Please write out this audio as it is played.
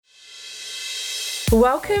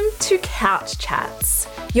Welcome to Couch Chats,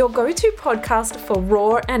 your go-to podcast for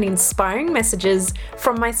raw and inspiring messages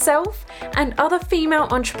from myself and other female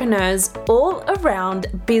entrepreneurs all around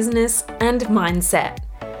business and mindset.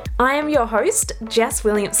 I am your host, Jess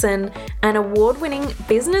Williamson, an award-winning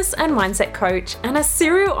business and mindset coach and a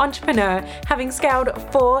serial entrepreneur having scaled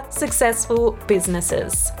 4 successful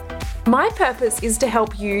businesses. My purpose is to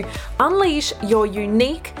help you unleash your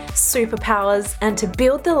unique superpowers and to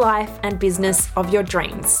build the life and business of your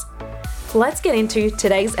dreams. Let's get into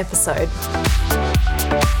today's episode.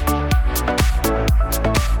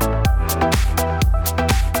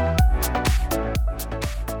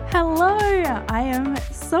 Hello, I am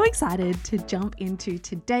so excited to jump into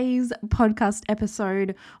today's podcast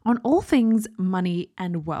episode on all things money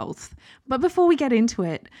and wealth. But before we get into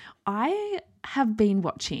it, I have been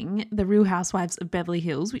watching The Real Housewives of Beverly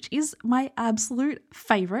Hills, which is my absolute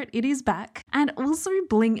favorite. It is back. And also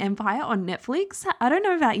Bling Empire on Netflix. I don't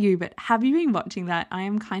know about you, but have you been watching that? I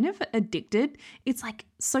am kind of addicted. It's like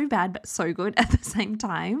so bad, but so good at the same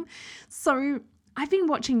time. So I've been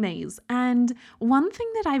watching these, and one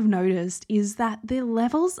thing that I've noticed is that the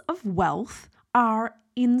levels of wealth are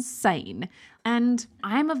insane. And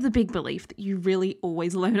I'm of the big belief that you really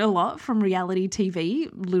always learn a lot from reality TV.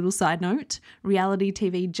 Little side note, reality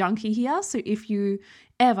TV junkie here. So if you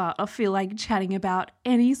ever feel like chatting about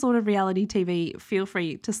any sort of reality TV, feel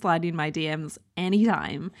free to slide in my DMs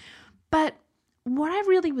anytime. But what I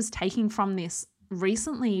really was taking from this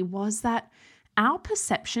recently was that our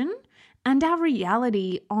perception and our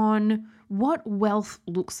reality on what wealth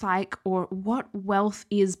looks like or what wealth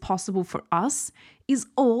is possible for us is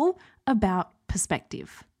all about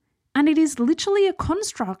perspective. And it is literally a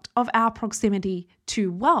construct of our proximity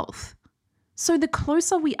to wealth. So the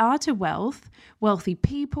closer we are to wealth, wealthy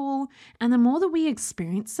people, and the more that we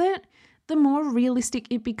experience it, the more realistic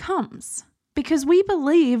it becomes. Because we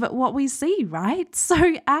believe what we see, right?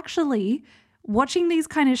 So actually, watching these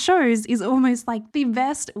kind of shows is almost like the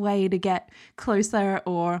best way to get closer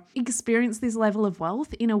or experience this level of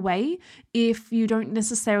wealth in a way if you don't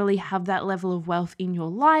necessarily have that level of wealth in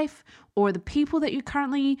your life or the people that you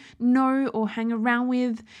currently know or hang around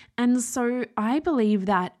with. And so I believe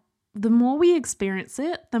that the more we experience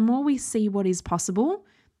it, the more we see what is possible,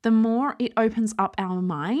 the more it opens up our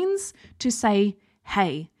minds to say,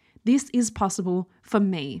 hey, this is possible for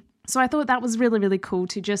me. So I thought that was really, really cool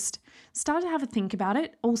to just start to have a think about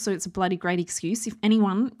it. Also, it's a bloody great excuse. If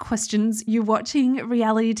anyone questions you watching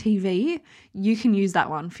reality TV, you can use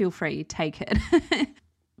that one. Feel free, take it.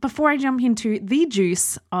 Before I jump into the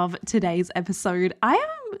juice of today's episode, I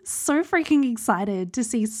am so freaking excited to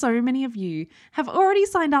see so many of you have already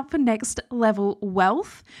signed up for Next Level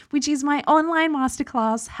Wealth, which is my online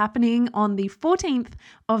masterclass happening on the 14th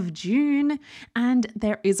of June. And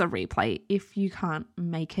there is a replay if you can't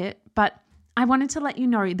make it. But I wanted to let you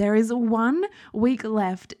know there is 1 week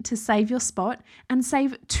left to save your spot and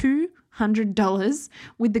save $200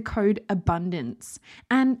 with the code ABUNDANCE.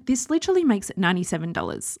 And this literally makes it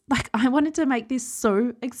 $97. Like, I wanted to make this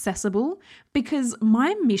so accessible because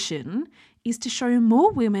my mission is to show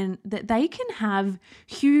more women that they can have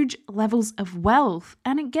huge levels of wealth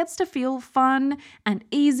and it gets to feel fun and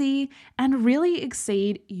easy and really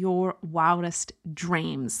exceed your wildest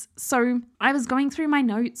dreams. So I was going through my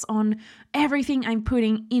notes on everything I'm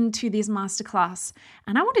putting into this masterclass,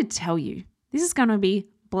 and I want to tell you, this is going to be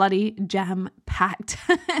bloody jam-packed.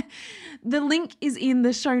 The link is in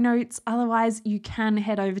the show notes. Otherwise, you can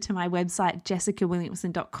head over to my website,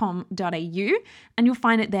 jessicawilliamson.com.au, and you'll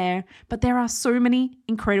find it there. But there are so many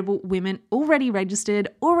incredible women already registered,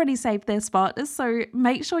 already saved their spot. So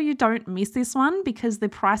make sure you don't miss this one because the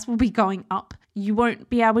price will be going up. You won't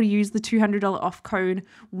be able to use the $200 off code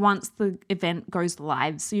once the event goes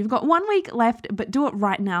live. So you've got 1 week left, but do it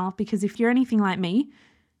right now because if you're anything like me,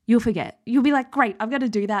 you'll forget. You'll be like, great, I've got to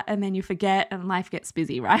do that. And then you forget and life gets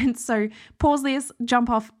busy, right? So pause this, jump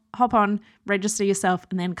off, hop on, register yourself,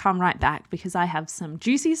 and then come right back because I have some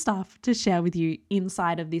juicy stuff to share with you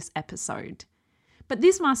inside of this episode. But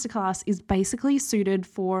this masterclass is basically suited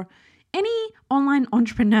for any online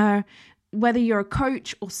entrepreneur, whether you're a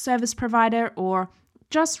coach or service provider or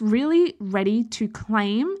just really ready to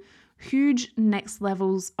claim huge next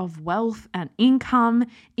levels of wealth and income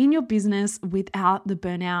in your business without the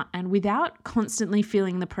burnout and without constantly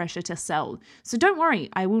feeling the pressure to sell. So don't worry,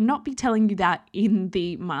 I will not be telling you that in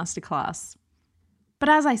the masterclass. But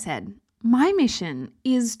as I said, my mission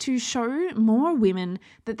is to show more women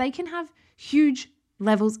that they can have huge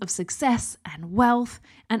levels of success and wealth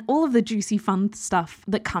and all of the juicy fun stuff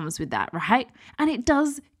that comes with that, right? And it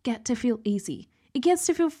does get to feel easy. It gets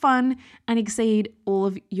to feel fun and exceed all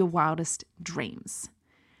of your wildest dreams.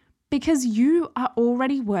 Because you are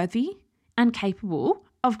already worthy and capable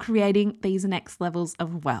of creating these next levels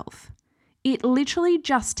of wealth. It literally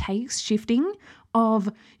just takes shifting of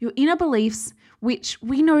your inner beliefs, which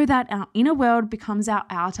we know that our inner world becomes our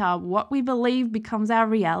outer, what we believe becomes our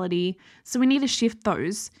reality. So we need to shift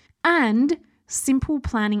those, and simple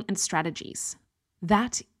planning and strategies.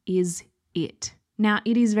 That is it. Now,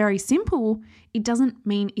 it is very simple. It doesn't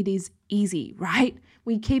mean it is easy, right?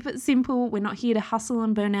 We keep it simple. We're not here to hustle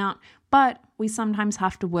and burn out, but we sometimes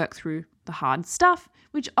have to work through the hard stuff,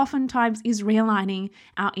 which oftentimes is realigning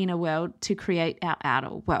our inner world to create our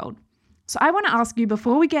outer world. So I want to ask you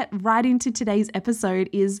before we get right into today's episode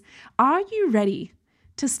is, are you ready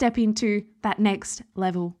to step into that next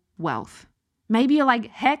level wealth? Maybe you're like,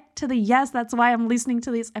 heck to the yes, that's why I'm listening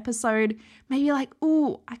to this episode. Maybe you're like,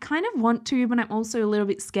 oh, I kind of want to, but I'm also a little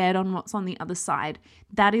bit scared on what's on the other side.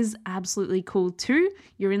 That is absolutely cool too.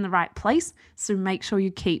 You're in the right place, so make sure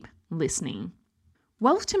you keep listening.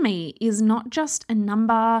 Wealth to me is not just a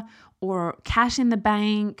number or cash in the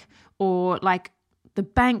bank or like the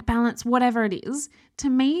bank balance, whatever it is. To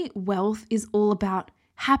me, wealth is all about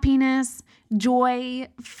happiness, joy,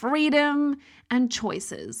 freedom, and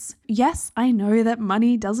choices. Yes, I know that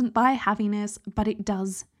money doesn't buy happiness, but it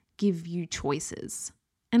does give you choices.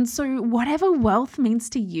 And so whatever wealth means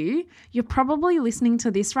to you, you're probably listening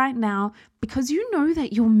to this right now because you know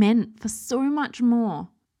that you're meant for so much more.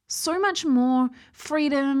 So much more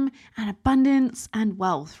freedom and abundance and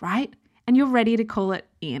wealth, right? And you're ready to call it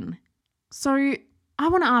in. So I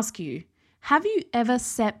want to ask you, have you ever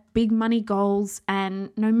set big money goals and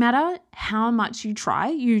no matter how much you try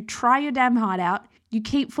your damn heart out, you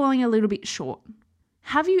keep falling a little bit short?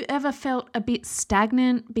 Have you ever felt a bit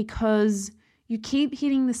stagnant because you keep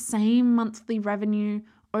hitting the same monthly revenue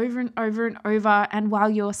over and over and over, and while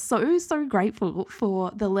you're so grateful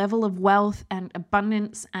for the level of wealth and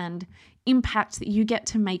abundance and impact that you get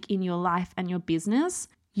to make in your life and your business,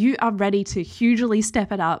 you are ready to hugely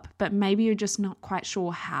step it up, but maybe you're just not quite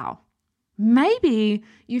sure how. Maybe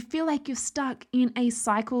you feel like you're stuck in a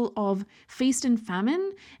cycle of feast and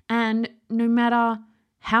famine, and no matter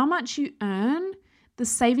how much you earn, the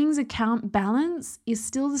savings account balance is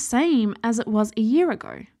still the same as it was a year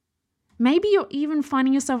ago. Maybe you're even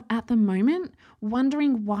finding yourself at the moment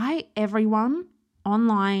wondering why everyone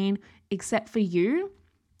online, except for you,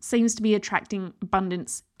 seems to be attracting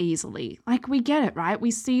abundance easily. Like, we get it, right?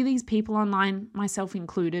 We see these people online, myself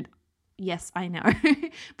included. Yes, I know.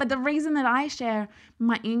 But the reason that I share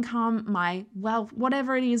my income, my wealth,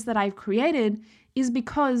 whatever it is that I've created, is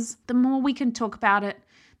because the more we can talk about it,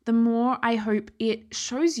 the more I hope it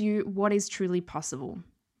shows you what is truly possible.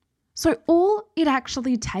 So all it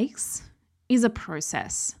actually takes is a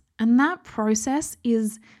process. And that process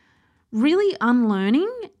is really unlearning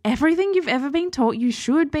everything you've ever been taught you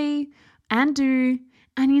should be and do,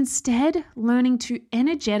 and instead learning to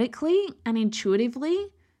energetically and intuitively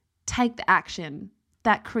take the action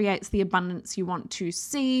that creates the abundance you want to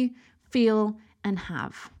see, feel, and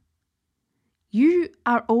have. You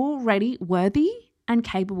are already worthy and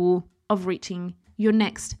capable of reaching your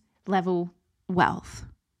next level wealth.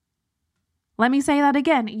 Let me say that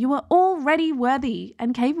again. You are already worthy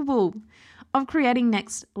and capable of creating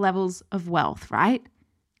next levels of wealth, right?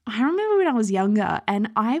 I remember when I was younger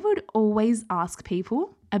and I would always ask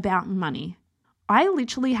people about money. I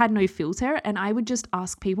literally had no filter and I would just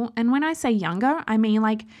ask people. And when I say younger, I mean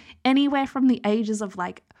like anywhere from the ages of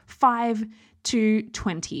like 5 to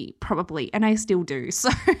 20 probably. And I still do. So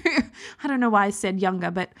I don't know why I said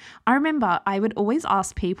younger, but I remember I would always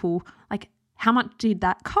ask people like, how much did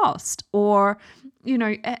that cost? Or,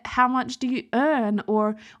 how much do you earn?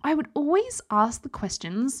 Or I would always ask the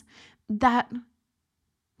questions that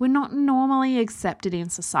were not normally accepted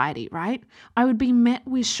in society, right? I would be met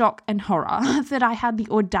with shock and horror that I had the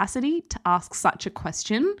audacity to ask such a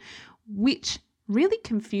question, which really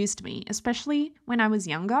confused me, especially when I was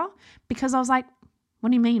younger, because I was like, what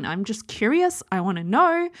do you mean? I'm just curious. I want to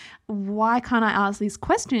know. Why can't I ask this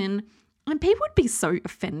question? And people would be so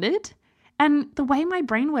offended. And the way my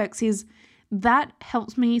brain works is that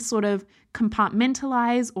helps me sort of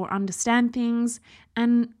compartmentalize or understand things.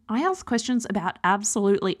 And I ask questions about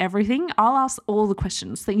absolutely everything. I'll ask all the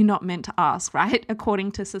questions that you're not meant to ask, right?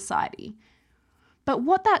 According to society. But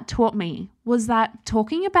what that taught me was that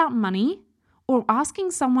talking about money or asking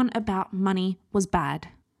someone about money was bad.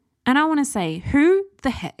 And I want to say, who the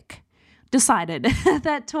heck decided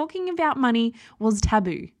that talking about money was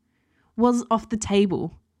taboo, was off the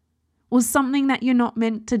table, was something that you're not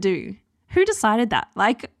meant to do? Who decided that?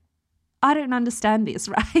 Like, I don't understand this,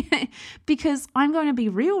 right? Because I'm going to be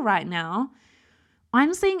real right now.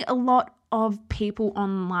 I'm seeing a lot of people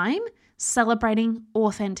online celebrating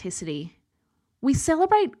authenticity. We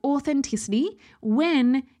celebrate authenticity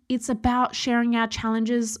when it's about sharing our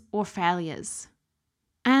challenges or failures.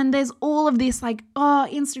 And there's all of this like, oh,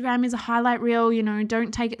 Instagram is a highlight reel,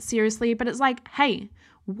 don't take it seriously. But it's like, hey,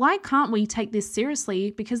 why can't we take this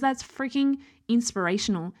seriously? Because that's freaking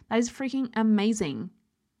inspirational. That is freaking amazing.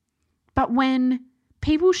 But when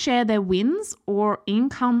people share their wins or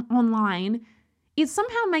income online, it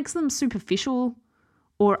somehow makes them superficial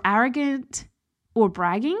or arrogant or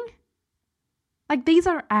bragging. Like, these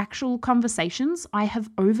are actual conversations I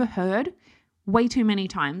have overheard way too many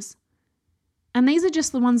times. And these are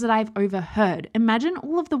just the ones that I've overheard. Imagine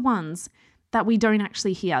all of the ones that we don't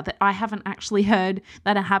actually hear, that I haven't actually heard,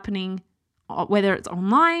 that are happening, whether it's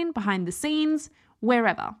online, behind the scenes,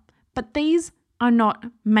 wherever. But these are not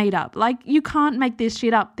made up. Like, you can't make this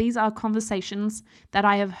shit up. These are conversations that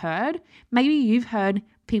I have heard. Maybe you've heard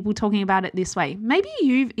people talking about it this way. Maybe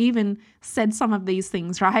you've even said some of these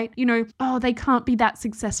things, right? Oh, they can't be that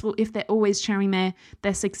successful if they're always sharing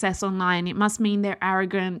their success online. It must mean they're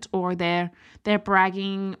arrogant or they're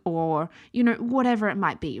bragging or, whatever it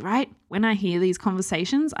might be, right? When I hear these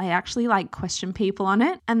conversations, I actually question people on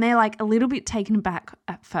it, and they're a little bit taken aback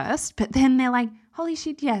at first, but then they're like, holy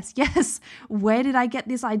shit, yes. Where did I get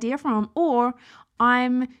this idea from? Or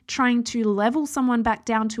I'm trying to level someone back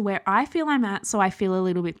down to where I feel I'm at so I feel a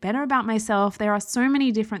little bit better about myself. There are so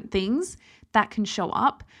many different things that can show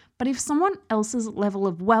up. But if someone else's level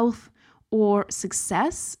of wealth or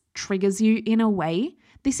success triggers you in a way,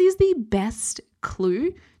 this is the best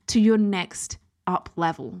clue to your next up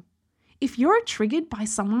level. If you're triggered by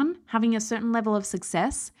someone having a certain level of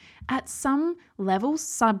success, at some level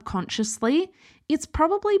subconsciously, it's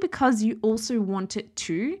probably because you also want it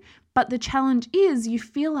too. But the challenge is you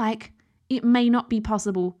feel like it may not be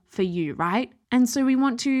possible for you, right? And so we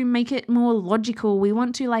want to make it more logical. We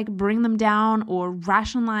want to bring them down or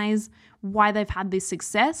rationalize why they've had this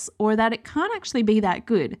success, or that it can't actually be that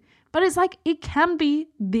good. But it's it can be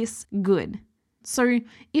this good. So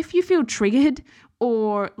if you feel triggered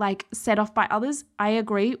or set off by others, I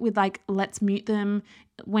agree with let's mute them.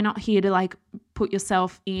 We're not here to put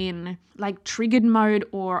yourself in triggered mode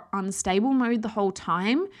or unstable mode the whole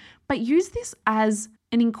time, but use this as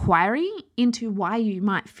an inquiry into why you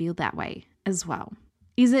might feel that way as well.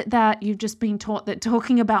 Is it that you've just been taught that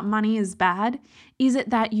talking about money is bad? Is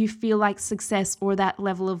it that you feel like success or that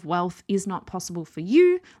level of wealth is not possible for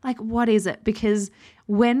you? What is it? Because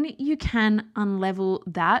when you can unlevel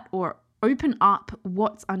that or open up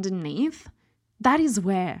what's underneath, that is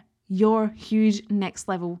where your huge next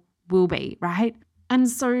level will be, right? And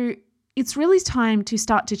so it's really time to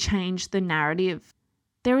start to change the narrative.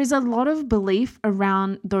 There is a lot of belief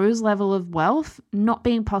around those level of wealth not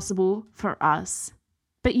being possible for us.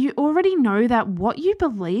 But you already know that what you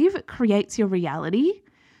believe creates your reality.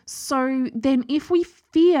 So then if we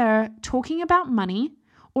fear talking about money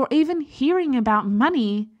or even hearing about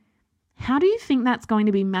money, how do you think that's going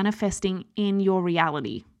to be manifesting in your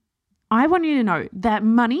reality? I want you to know that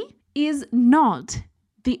money is not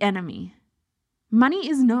the enemy. Money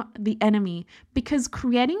is not the enemy, because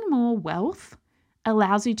creating more wealth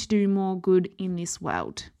allows you to do more good in this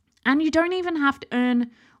world. And you don't even have to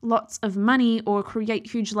earn lots of money or create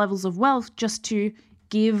huge levels of wealth just to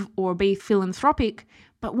give or be philanthropic.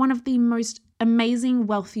 But one of the most amazing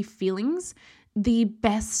wealthy feelings, the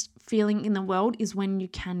best feeling in the world, is when you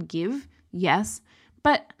can give, yes.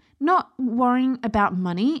 But not worrying about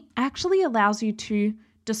money actually allows you to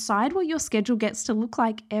decide what your schedule gets to look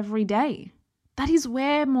like every day. That is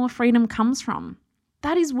where more freedom comes from.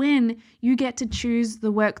 That is when you get to choose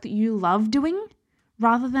the work that you love doing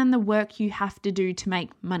rather than the work you have to do to make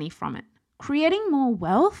money from it. Creating more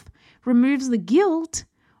wealth removes the guilt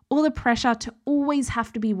or the pressure to always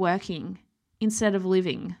have to be working instead of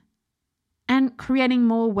living. And creating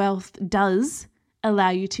more wealth does allow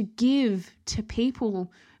you to give to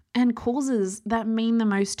people and causes that mean the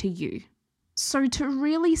most to you. So to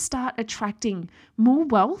really start attracting more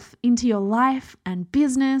wealth into your life and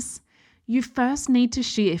business, you first need to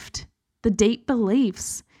shift the deep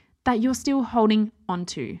beliefs that you're still holding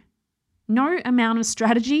onto. No amount of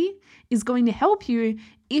strategy is going to help you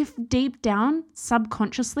if deep down,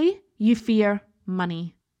 subconsciously, you fear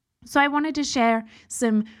money. So I wanted to share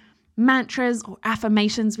some mantras or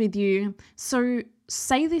affirmations with you. So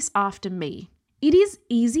say this after me. It is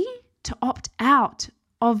easy to opt out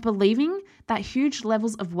of believing that huge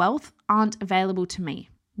levels of wealth aren't available to me.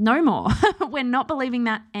 No more. We're not believing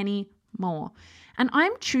that anymore. And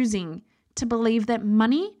I'm choosing to believe that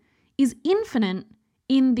money is infinite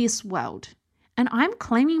in this world, and I'm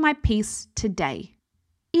claiming my peace today.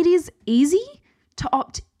 It is easy to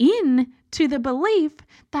opt in to the belief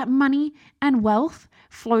that money and wealth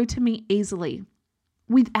flow to me easily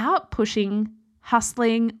without pushing,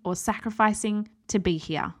 hustling, or sacrificing to be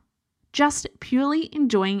here. Just purely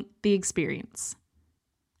enjoying the experience.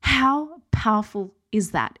 How powerful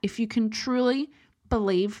is that if you can truly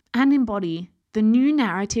believe and embody the new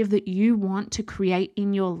narrative that you want to create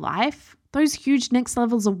in your life? Those huge next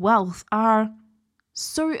levels of wealth are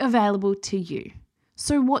so available to you.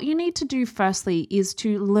 So what you need to do firstly is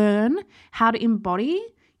to learn how to embody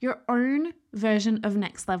your own version of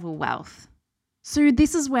next level wealth. So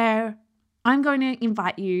this is where I'm going to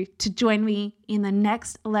invite you to join me in the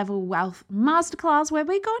Next Level Wealth Masterclass, where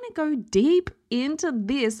we're going to go deep into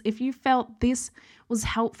this. If you felt this was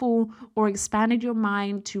helpful or expanded your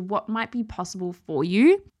mind to what might be possible for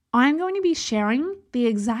you, I'm going to be sharing the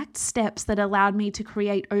exact steps that allowed me to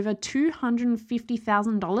create over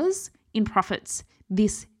 $250,000 in profits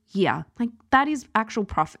this year. Like, that is actual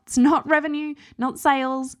profits, not revenue, not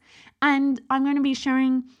sales. And I'm going to be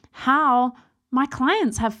sharing how my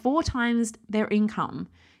clients have 4 times their income,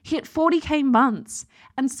 hit 40K months,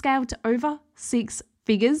 and scaled to over 6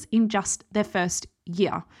 figures in just their first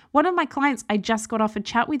year. One of my clients, I just got off a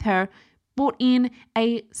chat with her, brought in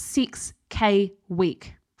a 6K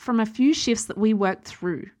week from a few shifts that we worked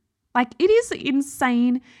through. Like, it is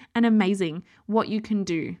insane and amazing what you can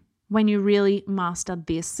do when you really master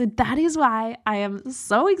this. So that is why I am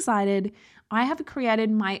so excited. I have created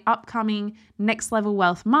my upcoming Next Level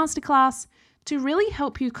Wealth Masterclass to really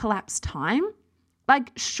help you collapse time.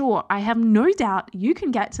 Like, sure, I have no doubt you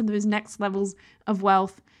can get to those next levels of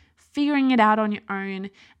wealth, figuring it out on your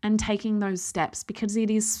own and taking those steps, because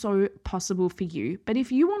it is so possible for you. But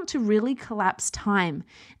if you want to really collapse time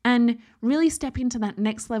and really step into that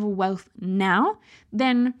next level wealth now,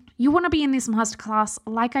 then you want to be in this masterclass.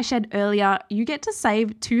 Like I said earlier, you get to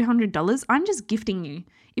save $200. I'm just gifting you.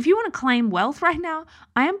 If you want to claim wealth right now,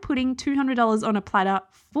 I am putting $200 on a platter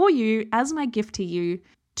for you as my gift to you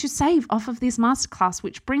to save off of this masterclass,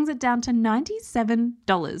 which brings it down to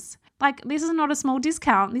 $97. Like, this is not a small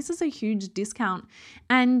discount. This is a huge discount.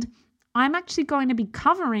 And I'm actually going to be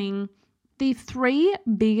covering the 3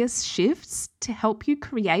 biggest shifts to help you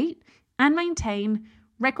create and maintain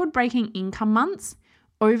record-breaking income months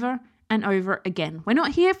over and over again. We're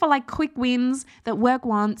not here for like quick wins that work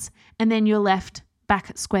once and then you're left back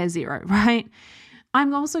at square zero, right?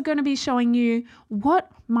 I'm also going to be showing you what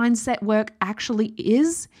mindset work actually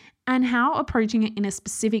is and how approaching it in a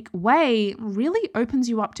specific way really opens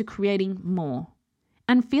you up to creating more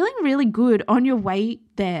and feeling really good on your way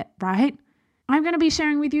there, right? I'm going to be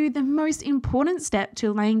sharing with you the most important step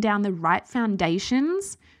to laying down the right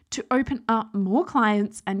foundations to open up more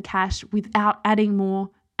clients and cash without adding more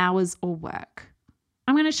hours or work.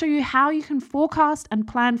 I'm going to show you how you can forecast and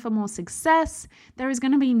plan for more success. There is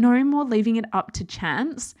going to be no more leaving it up to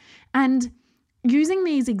chance. And using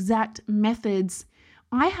these exact methods,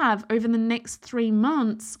 I have over the next 3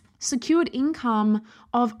 months secured income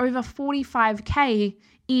of over 45K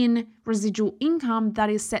in residual income that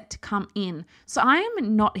is set to come in. So I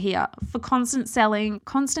am not here for constant selling,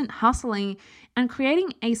 constant hustling, and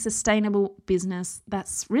creating a sustainable business that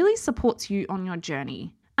really supports you on your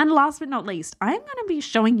journey. And last but not least, I'm going to be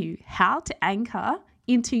showing you how to anchor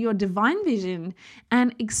into your divine vision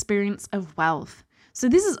and experience of wealth. So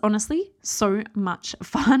this is honestly so much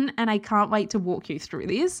fun, and I can't wait to walk you through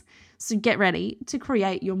this. So get ready to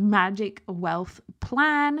create your magic wealth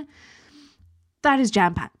plan that is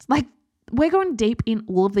jam-packed. Like, we're going deep in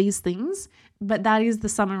all of these things, but that is the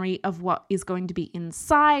summary of what is going to be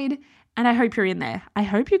inside. And I hope you're in there. I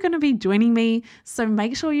hope you're going to be joining me. So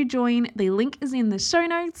make sure you join. The link is in the show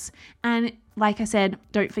notes. And like I said,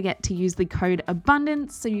 don't forget to use the code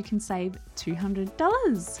ABUNDANCE so you can save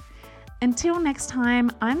 $200. Until next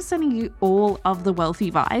time, I'm sending you all of the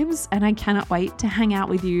wealthy vibes, and I cannot wait to hang out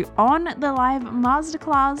with you on the live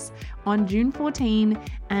masterclass on June 14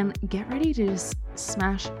 and get ready to just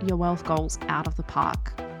smash your wealth goals out of the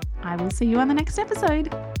park. I will see you on the next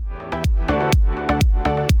episode.